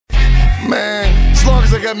Man, as long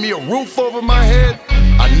as I got me a roof over my head,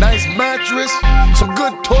 a nice mattress, some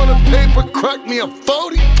good toilet paper, crack me a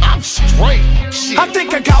 40, I'm straight. Shit. I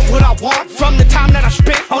think I got what I want from the time that I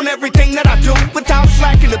spent on everything that I do without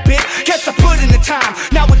slacking a bit. Guess I put in the time,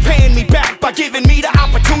 now it's paying me back by giving me the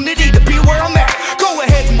opportunity to be where I'm at. Go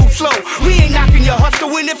ahead and move slow, we ain't knocking your hustle,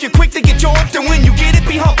 and if you're quick to get yours, then when you get it,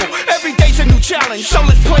 be humble. Every day's a new challenge, so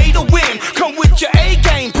let's play to win. Come with your A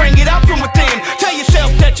game, bring it out from within. Tell yourself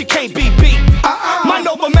that you can't be beat. My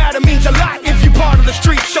Nova Matter means a lot if you're part of the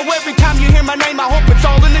street. So every time you hear my name, I hope it's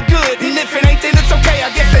all in the good. And if it ain't, then it's okay,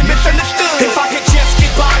 I guess they misunderstood. If I could just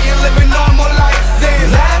get by and live a normal life, then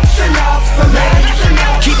that's enough for me.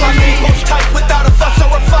 Keep my peoples tight without a fuss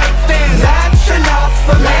or a fight, then that's enough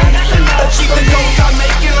for me. Achieve the goals I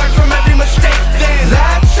make and learn from every mistake, then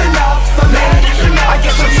that's enough for me. I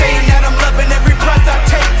guess I'm saying that I'm loving every breath I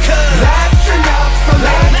take, cause that's enough for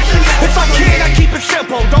me. If I can, I keep it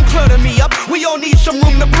simple, don't clutter me up. We all need some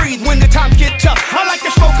room to breathe when the times get tough. I like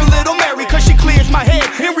to smoke a little Mary cause she clears my head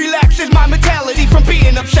and relaxes my mentality from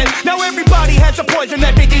being upset. Now everybody has a poison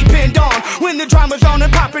that they depend on when the drama's on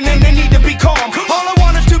and popping and they need to be calm. All I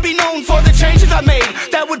want is to be known for the changes I made.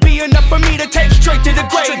 That would be enough for me to take straight to the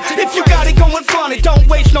grave. If you got it going, flaunt it, don't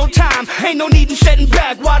waste no time. Ain't no need in setting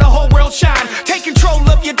back while the whole world shine. Take control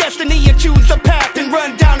of your destiny and choose a path, and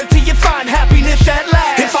run down until you find happiness at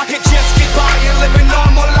last. If I could just get by and live a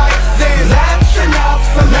normal life, then that's enough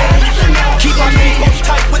for me. Keep my peoples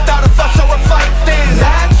tight without a fuss or a fight, then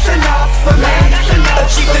that's enough for me.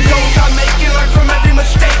 Achieve the goals I make and learn from every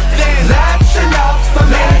mistake, then that's enough for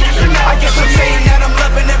me. I guess I'm saying that I'm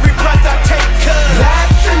loving every breath I take, cause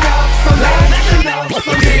that's enough for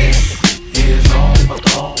me.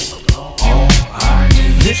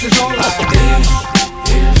 This is all I need. This is all I need.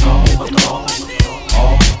 Is all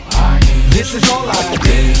I need. This is all I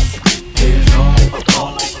need. Is all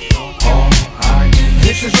I need.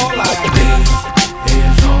 This is all I need.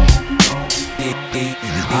 Is all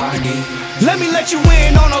I need. Let me let you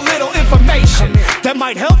in on a little information that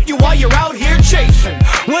might help you while you're out here chasing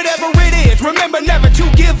whatever it is. Remember never to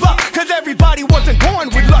give up, cause everybody wasn't born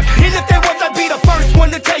with luck. And if there was, I'd be the first one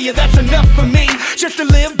to tell you that's enough for me. Just to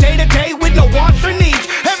live day to day with no wants or needs.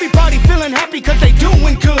 Everybody feeling happy cause they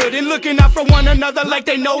doing good and looking out for one another like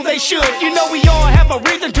they know they should. You know we all have a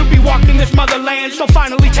reason to be walking this motherland, so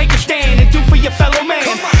finally take a stand and do for your fellow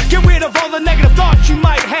man. Get rid of all the negative thoughts you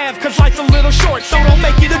might have, cause life's a little short, so don't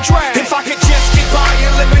make it a drag. If I could just get by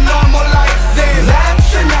and live a normal life, then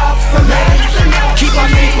that's enough for me. Keep my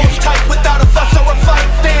peoples tight without a fuss or a fight,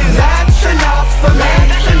 then that's enough for me.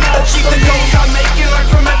 Achieve the goals I make and learn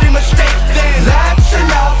from every mistake, then that's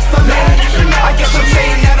enough for me. I guess I'm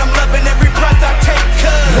saying that I'm loving every breath I take,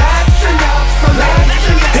 cause that's enough for me.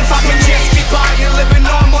 If I could just get by and live a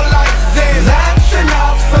normal life, then that's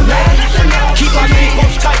enough for me. Keep my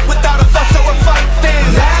peoples tight without a fuss or a fight, then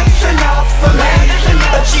that's enough for me.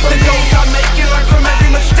 Achieve the goals I make and learn from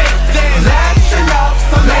every mistake, then that's enough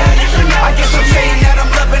for me. I guess I'm saying that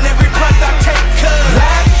I'm loving every breath I take, cause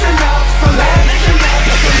that's enough for me.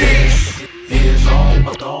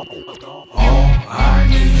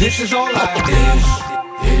 This is all I need.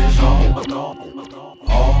 This is all I need. Is all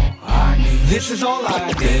I need. This is all I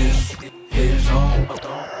need. Is all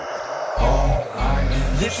I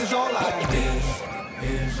need. This is all I need.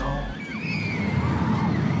 Is all